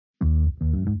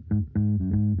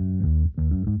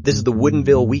This is the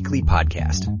Woodinville Weekly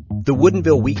Podcast. The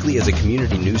Woodinville Weekly is a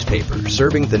community newspaper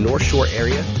serving the North Shore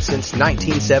area since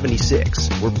 1976.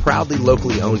 We're proudly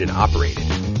locally owned and operated.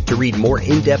 To read more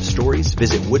in-depth stories,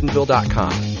 visit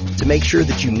woodinville.com. To make sure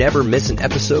that you never miss an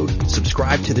episode,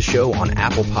 subscribe to the show on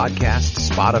Apple Podcasts,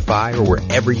 Spotify, or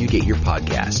wherever you get your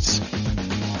podcasts.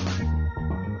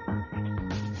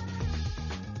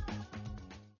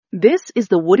 This is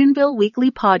the Woodinville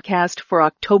Weekly Podcast for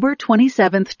October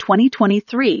 27th,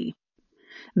 2023.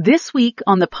 This week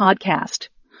on the podcast,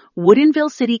 Woodinville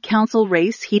City Council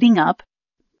race heating up,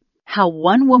 how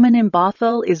one woman in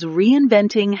Bothell is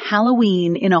reinventing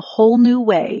Halloween in a whole new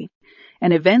way,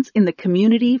 and events in the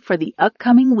community for the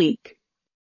upcoming week.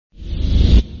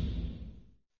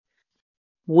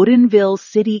 Woodinville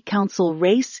City Council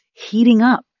race heating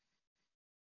up.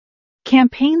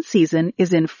 Campaign season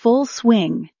is in full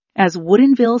swing as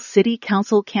Woodinville City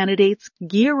Council candidates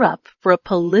gear up for a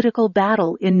political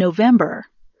battle in November.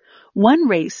 One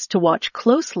race to watch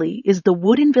closely is the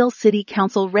Woodinville City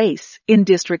Council race in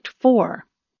District 4.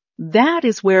 That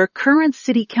is where current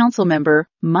City Council member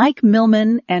Mike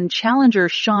Millman and challenger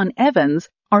Sean Evans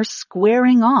are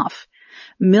squaring off.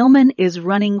 Millman is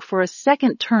running for a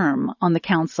second term on the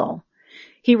council.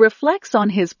 He reflects on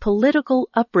his political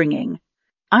upbringing.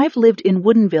 I've lived in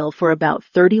Woodinville for about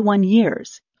 31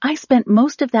 years. I spent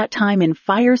most of that time in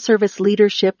fire service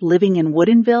leadership living in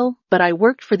Woodinville, but I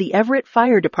worked for the Everett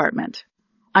Fire Department.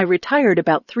 I retired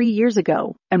about 3 years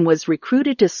ago and was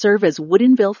recruited to serve as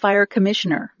Woodinville Fire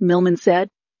Commissioner, Millman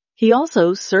said. He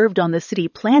also served on the City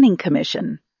Planning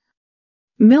Commission.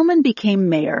 Millman became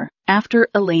mayor after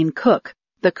Elaine Cook,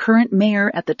 the current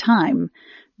mayor at the time,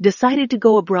 decided to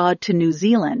go abroad to New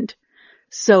Zealand.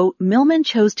 So Millman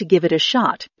chose to give it a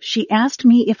shot. She asked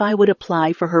me if I would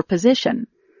apply for her position.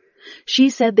 She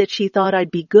said that she thought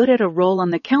I'd be good at a role on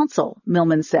the council,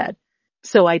 Millman said.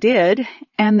 So I did,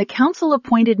 and the council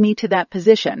appointed me to that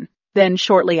position. Then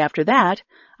shortly after that,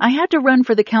 I had to run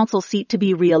for the council seat to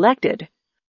be re-elected.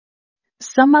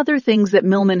 Some other things that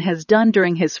Millman has done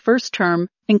during his first term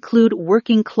include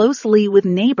working closely with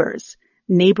neighbors,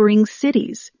 neighboring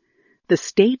cities, the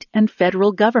state and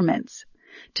federal governments.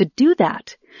 To do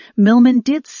that, Millman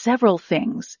did several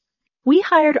things. We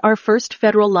hired our first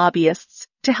federal lobbyists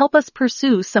to help us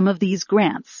pursue some of these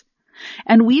grants.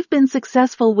 And we've been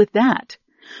successful with that.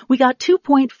 We got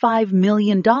 $2.5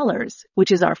 million,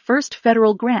 which is our first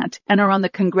federal grant, and are on the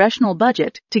congressional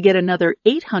budget to get another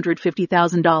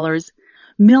 $850,000,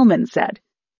 Millman said.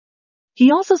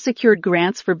 He also secured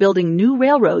grants for building new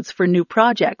railroads for new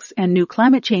projects and new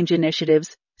climate change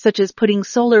initiatives, such as putting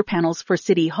solar panels for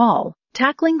City Hall.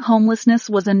 Tackling homelessness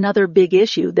was another big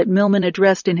issue that Millman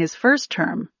addressed in his first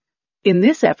term. In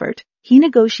this effort, he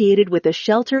negotiated with a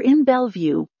shelter in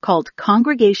Bellevue called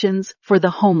Congregations for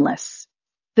the Homeless.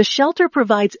 The shelter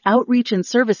provides outreach and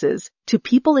services to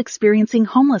people experiencing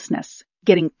homelessness,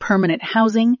 getting permanent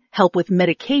housing, help with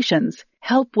medications,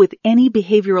 help with any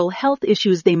behavioral health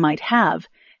issues they might have,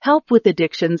 help with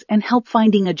addictions, and help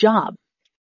finding a job.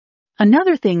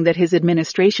 Another thing that his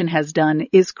administration has done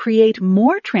is create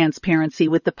more transparency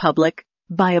with the public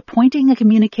by appointing a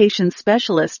communications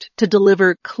specialist to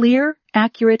deliver clear,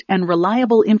 accurate, and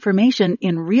reliable information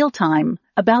in real time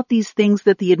about these things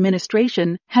that the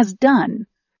administration has done.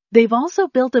 They've also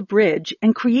built a bridge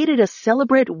and created a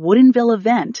Celebrate Woodinville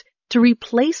event to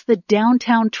replace the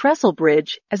downtown Trestle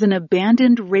Bridge as an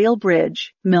abandoned rail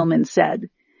bridge, Millman said.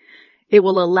 It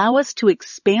will allow us to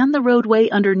expand the roadway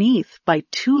underneath by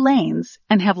 2 lanes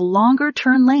and have longer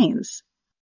turn lanes.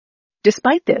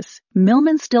 Despite this,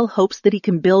 Millman still hopes that he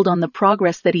can build on the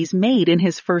progress that he's made in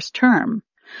his first term.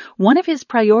 One of his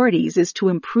priorities is to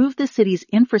improve the city's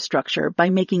infrastructure by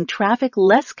making traffic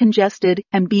less congested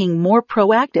and being more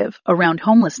proactive around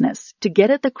homelessness to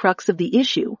get at the crux of the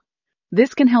issue.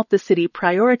 This can help the city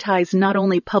prioritize not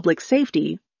only public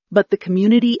safety, but the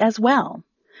community as well.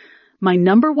 My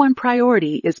number one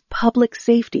priority is public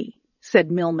safety, said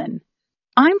Millman.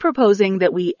 I'm proposing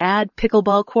that we add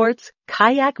pickleball courts,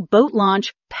 kayak boat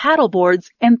launch, paddle boards,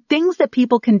 and things that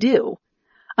people can do.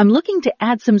 I'm looking to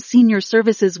add some senior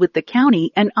services with the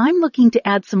county, and I'm looking to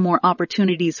add some more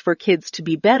opportunities for kids to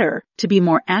be better, to be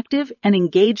more active and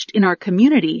engaged in our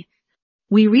community.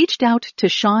 We reached out to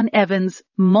Sean Evans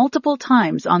multiple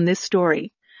times on this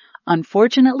story.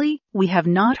 Unfortunately, we have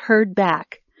not heard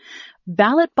back.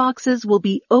 Ballot boxes will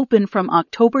be open from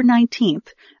October 19th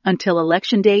until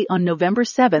Election Day on November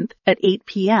 7th at 8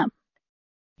 p.m.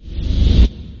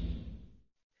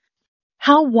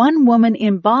 How one woman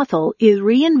in Bothell is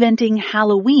reinventing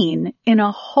Halloween in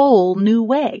a whole new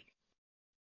way.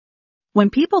 When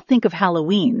people think of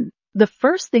Halloween, The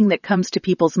first thing that comes to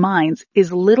people's minds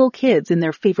is little kids in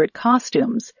their favorite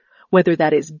costumes, whether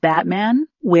that is Batman,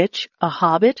 witch, a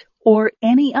hobbit, or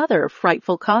any other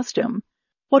frightful costume.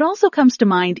 What also comes to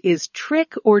mind is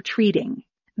trick or treating,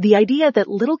 the idea that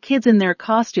little kids in their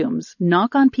costumes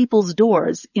knock on people's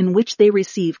doors in which they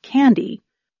receive candy.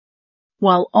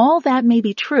 While all that may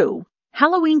be true,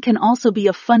 Halloween can also be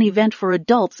a fun event for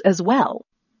adults as well.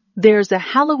 There's a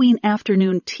Halloween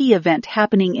afternoon tea event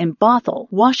happening in Bothell,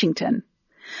 Washington.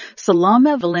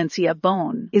 Salama Valencia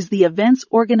Bone is the event's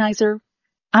organizer.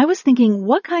 I was thinking,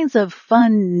 what kinds of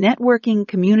fun networking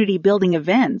community building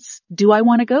events do I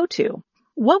want to go to?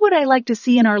 What would I like to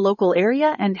see in our local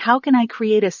area, and how can I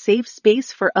create a safe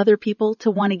space for other people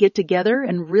to want to get together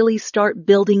and really start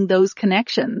building those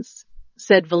connections?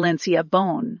 Said Valencia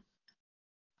Bone.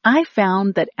 I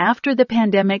found that after the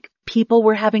pandemic, people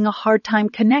were having a hard time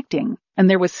connecting, and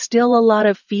there was still a lot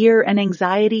of fear and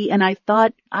anxiety, and I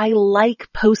thought, I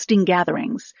like posting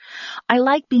gatherings. I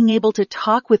like being able to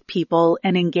talk with people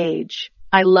and engage.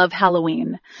 I love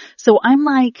Halloween. So I'm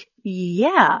like,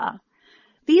 yeah.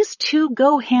 These two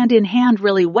go hand in hand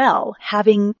really well.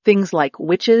 Having things like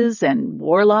witches and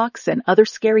warlocks and other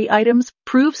scary items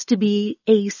proves to be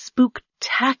a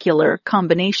spooktacular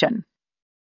combination.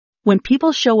 When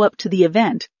people show up to the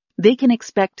event, they can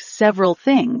expect several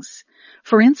things.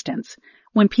 For instance,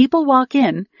 when people walk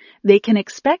in, they can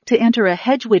expect to enter a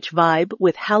Hedge Witch vibe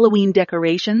with Halloween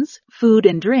decorations, food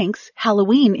and drinks,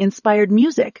 Halloween-inspired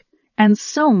music, and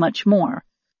so much more.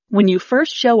 When you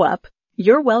first show up,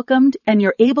 you're welcomed and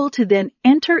you're able to then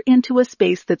enter into a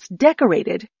space that's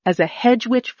decorated as a Hedge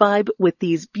Witch vibe with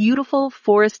these beautiful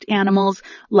forest animals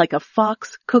like a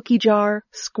fox, cookie jar,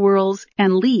 squirrels,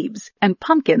 and leaves and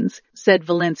pumpkins, said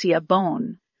Valencia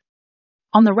Bone.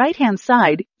 On the right-hand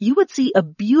side, you would see a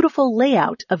beautiful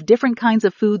layout of different kinds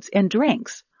of foods and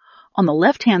drinks. On the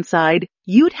left-hand side,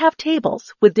 you'd have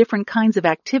tables with different kinds of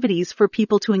activities for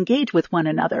people to engage with one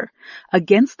another.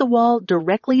 Against the wall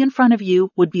directly in front of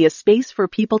you would be a space for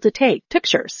people to take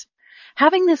pictures.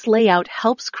 Having this layout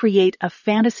helps create a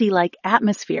fantasy-like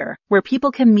atmosphere where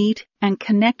people can meet and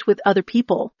connect with other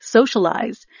people,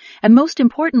 socialize, and most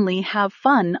importantly, have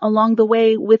fun along the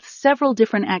way with several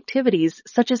different activities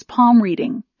such as palm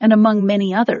reading and among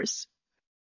many others.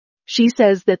 She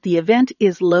says that the event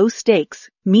is low stakes,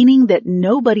 meaning that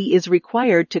nobody is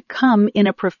required to come in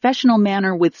a professional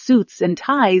manner with suits and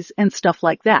ties and stuff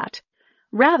like that.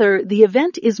 Rather, the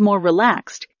event is more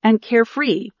relaxed and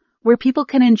carefree, where people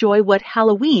can enjoy what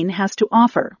Halloween has to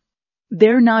offer.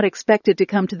 They're not expected to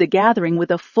come to the gathering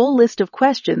with a full list of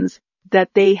questions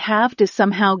that they have to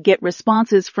somehow get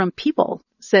responses from people,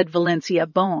 said Valencia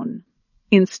Bone.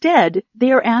 Instead,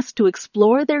 they are asked to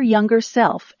explore their younger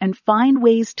self and find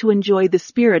ways to enjoy the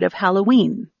spirit of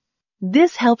Halloween.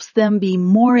 This helps them be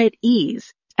more at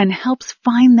ease and helps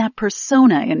find that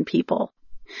persona in people.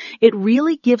 It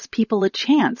really gives people a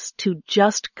chance to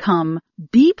just come,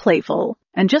 be playful,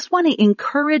 and just want to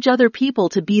encourage other people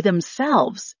to be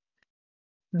themselves.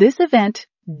 This event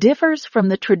differs from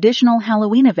the traditional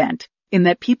Halloween event in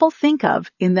that people think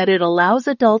of in that it allows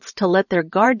adults to let their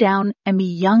guard down and be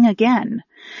young again.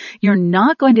 You're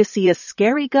not going to see a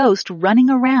scary ghost running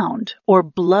around or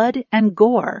blood and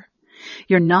gore.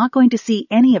 You're not going to see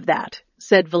any of that,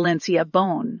 said Valencia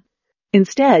Bone.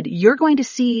 Instead, you're going to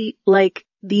see,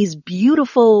 these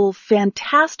beautiful,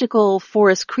 fantastical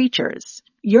forest creatures.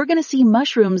 You're going to see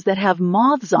mushrooms that have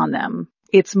moths on them.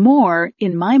 It's more,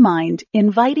 in my mind,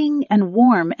 inviting and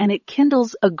warm, and it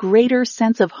kindles a greater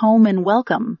sense of home and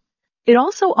welcome. It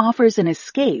also offers an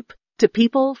escape to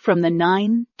people from the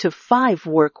 9 to 5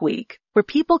 work week, where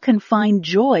people can find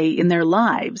joy in their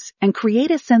lives and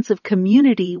create a sense of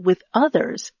community with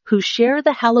others who share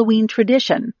the Halloween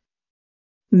tradition.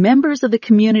 Members of the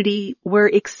community were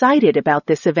excited about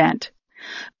this event.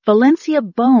 Valencia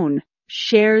Bone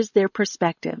shares their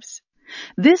perspectives.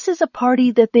 This is a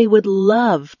party that they would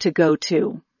love to go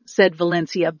to, said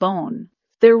Valencia Bone.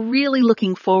 They're really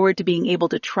looking forward to being able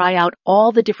to try out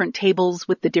all the different tables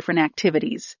with the different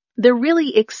activities. They're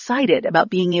really excited about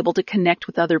being able to connect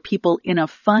with other people in a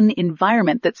fun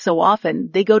environment that so often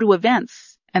they go to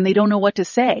events and they don't know what to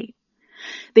say.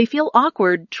 They feel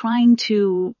awkward trying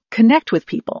to connect with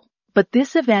people, but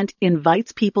this event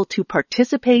invites people to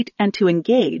participate and to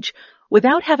engage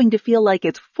without having to feel like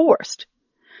it's forced.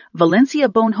 Valencia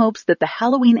Bone hopes that the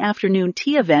Halloween afternoon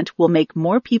tea event will make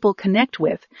more people connect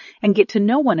with and get to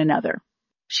know one another.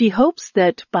 She hopes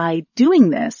that by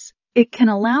doing this, it can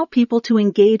allow people to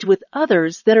engage with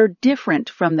others that are different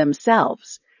from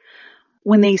themselves.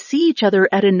 When they see each other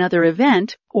at another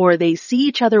event, or they see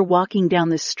each other walking down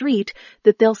the street,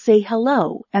 that they'll say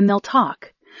hello and they'll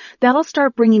talk. That'll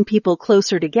start bringing people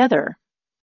closer together.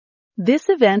 This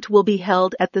event will be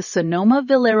held at the Sonoma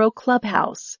Valero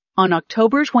Clubhouse on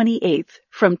October 28th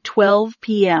from 12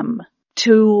 p.m.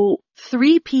 to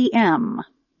 3 p.m.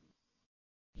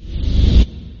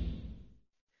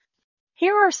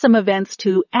 Here are some events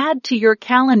to add to your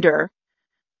calendar.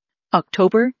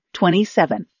 October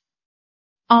 27th.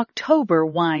 October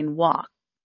Wine Walk.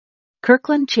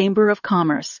 Kirkland Chamber of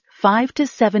Commerce, 5 to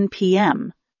 7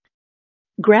 p.m.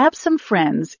 Grab some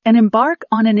friends and embark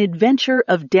on an adventure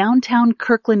of downtown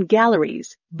Kirkland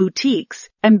galleries, boutiques,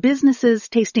 and businesses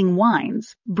tasting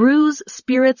wines, brews,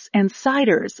 spirits, and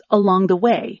ciders along the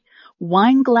way.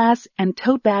 Wine glass and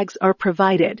tote bags are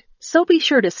provided, so be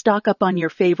sure to stock up on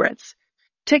your favorites.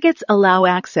 Tickets allow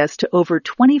access to over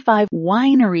 25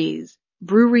 wineries,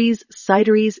 breweries,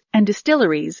 cideries, and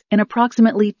distilleries in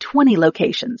approximately 20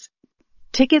 locations.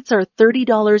 Tickets are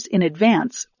 $30 in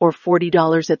advance or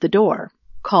 $40 at the door.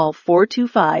 Call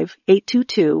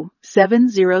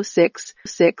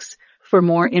 425-822-7066 for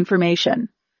more information.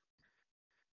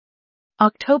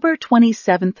 October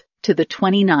 27th to the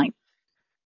 29th.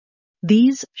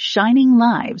 These Shining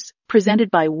Lives,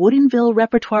 presented by Woodinville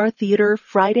Repertoire Theater,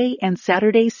 Friday and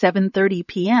Saturday 7:30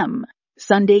 p.m.,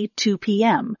 Sunday 2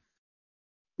 p.m.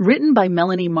 Written by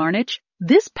Melanie Marnich,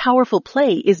 this powerful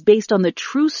play is based on the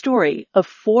true story of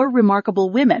 4 remarkable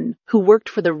women who worked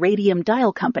for the Radium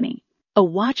Dial Company, a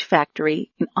watch factory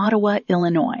in Ottawa,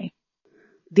 Illinois.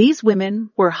 These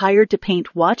women were hired to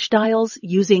paint watch dials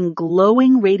using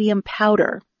glowing radium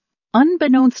powder.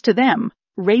 Unbeknownst to them,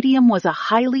 radium was a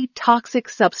highly toxic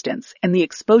substance, and the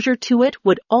exposure to it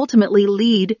would ultimately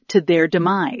lead to their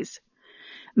demise.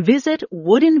 Visit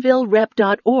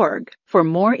woodinvillerep.org for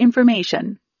more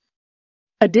information.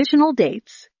 Additional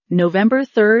dates: November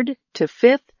 3rd to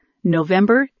 5th,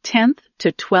 November 10th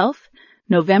to 12th,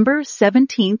 November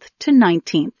 17th to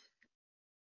 19th.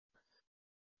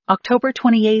 October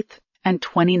 28th and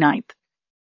 29th.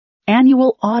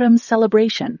 Annual Autumn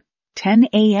Celebration, 10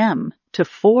 a.m. to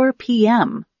 4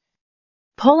 p.m.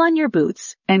 Pull on your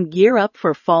boots and gear up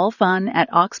for fall fun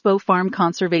at Oxbow Farm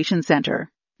Conservation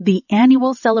Center. The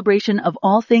annual celebration of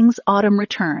all things autumn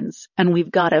returns, and we've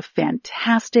got a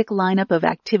fantastic lineup of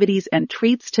activities and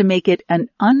treats to make it an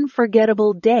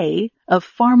unforgettable day of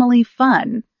farmily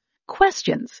fun.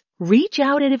 Questions? Reach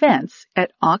out at events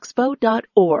at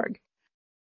oxbow.org.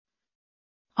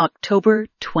 October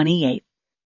 28th.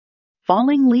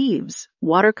 Falling Leaves,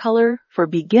 watercolor for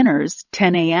beginners,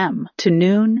 10 a.m. to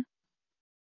noon.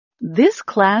 This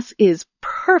class is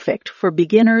perfect for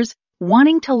beginners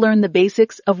wanting to learn the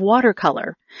basics of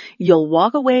watercolor. You'll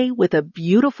walk away with a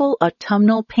beautiful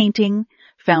autumnal painting,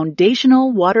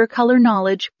 foundational watercolor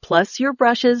knowledge, plus your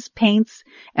brushes, paints,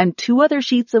 and 2 other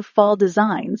sheets of fall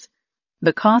designs.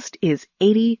 The cost is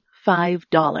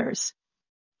 $85.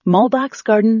 Mullbox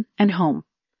Garden and Home.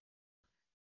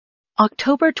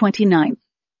 October 29th.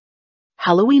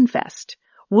 Halloween Fest,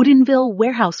 Woodinville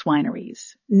Warehouse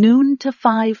Wineries, noon to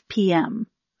 5 p.m.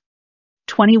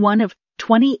 21 of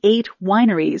 28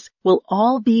 wineries will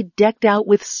all be decked out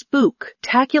with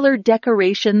spook-tacular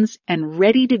decorations and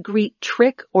ready to greet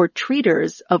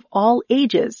trick-or-treaters of all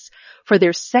ages for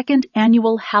their 2nd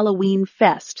annual Halloween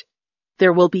Fest.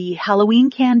 There will be Halloween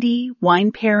candy,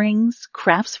 wine pairings,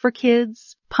 crafts for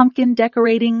kids, pumpkin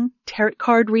decorating, tarot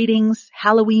card readings,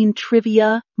 Halloween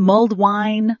trivia, mulled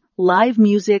wine, live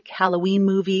music, Halloween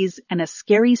movies, and a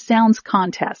scary sounds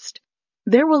contest.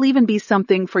 There will even be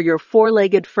something for your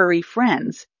 4-legged furry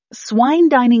friends. Swine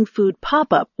dining food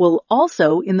pop-up will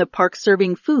also in the park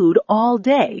serving food all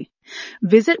day.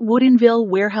 Visit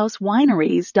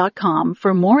WoodinvilleWarehouseWineries.com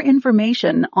for more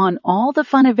information on all the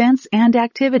fun events and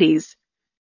activities.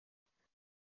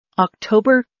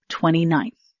 October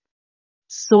 29th.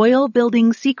 Soil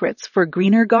Building Secrets for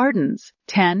Greener Gardens,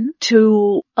 10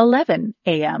 to 11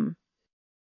 a.m.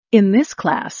 In this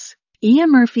class,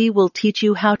 Ian Murphy will teach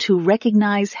you how to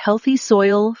recognize healthy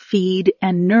soil, feed,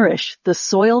 and nourish the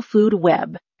soil food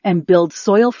web, and build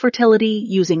soil fertility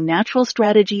using natural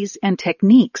strategies and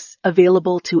techniques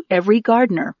available to every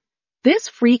gardener. This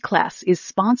free class is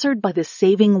sponsored by the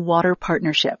Saving Water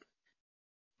Partnership.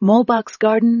 Mullbox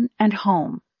Garden and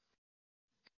Home.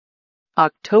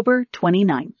 October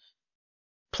 29th.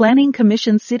 Planning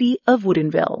Commission City of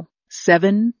Woodinville,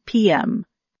 7 p.m.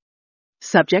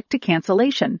 Subject to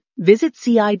cancellation. Visit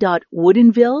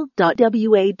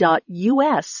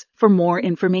ci.woodinville.wa.us for more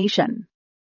information.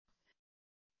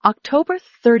 October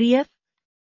 30th.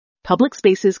 Public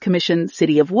Spaces Commission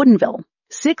City of Woodinville,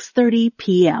 6:30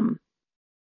 p.m.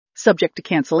 Subject to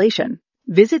cancellation.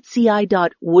 Visit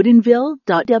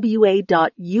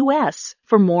ci.woodinville.wa.us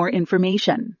for more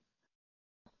information.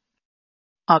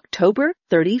 October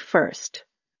 31st.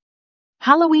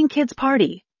 Halloween Kids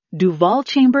Party, Duval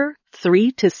Chamber,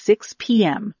 3 to 6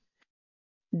 p.m.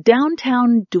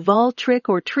 Downtown Duval Trick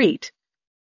or Treat.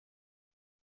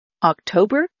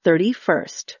 October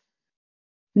 31st.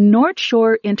 North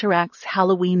Shore Interacts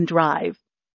Halloween Drive.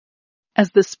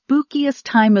 As the spookiest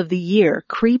time of the year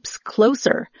creeps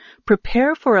closer,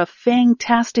 prepare for a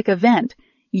fantastic event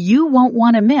you won't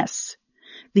want to miss.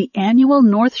 The annual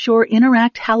North Shore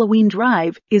Interact Halloween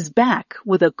Drive is back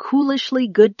with a coolishly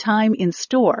good time in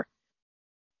store.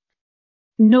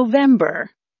 November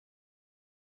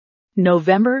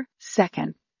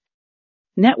 2nd.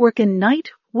 Network and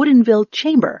Night, Woodinville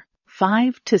Chamber,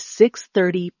 5 to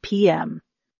 6:30 p.m.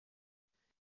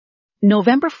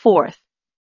 November 4th.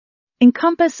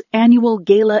 Encompass Annual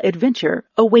Gala Adventure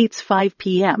awaits 5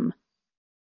 p.m.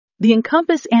 The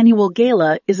Encompass Annual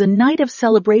Gala is a night of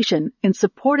celebration in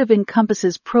support of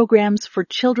Encompass's programs for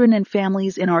children and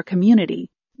families in our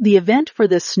community. The event for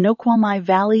the Snoqualmie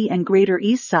Valley and Greater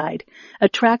East Side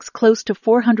attracts close to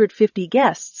 450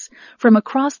 guests from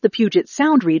across the Puget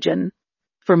Sound region.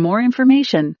 For more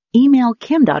information, email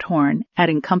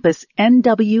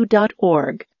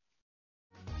kim.horn@encompassnw.org.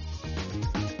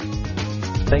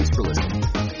 Thanks for listening.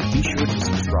 Be sure to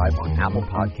subscribe on Apple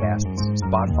Podcasts,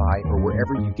 Spotify, or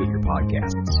wherever you get your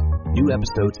podcasts. New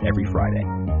episodes every Friday.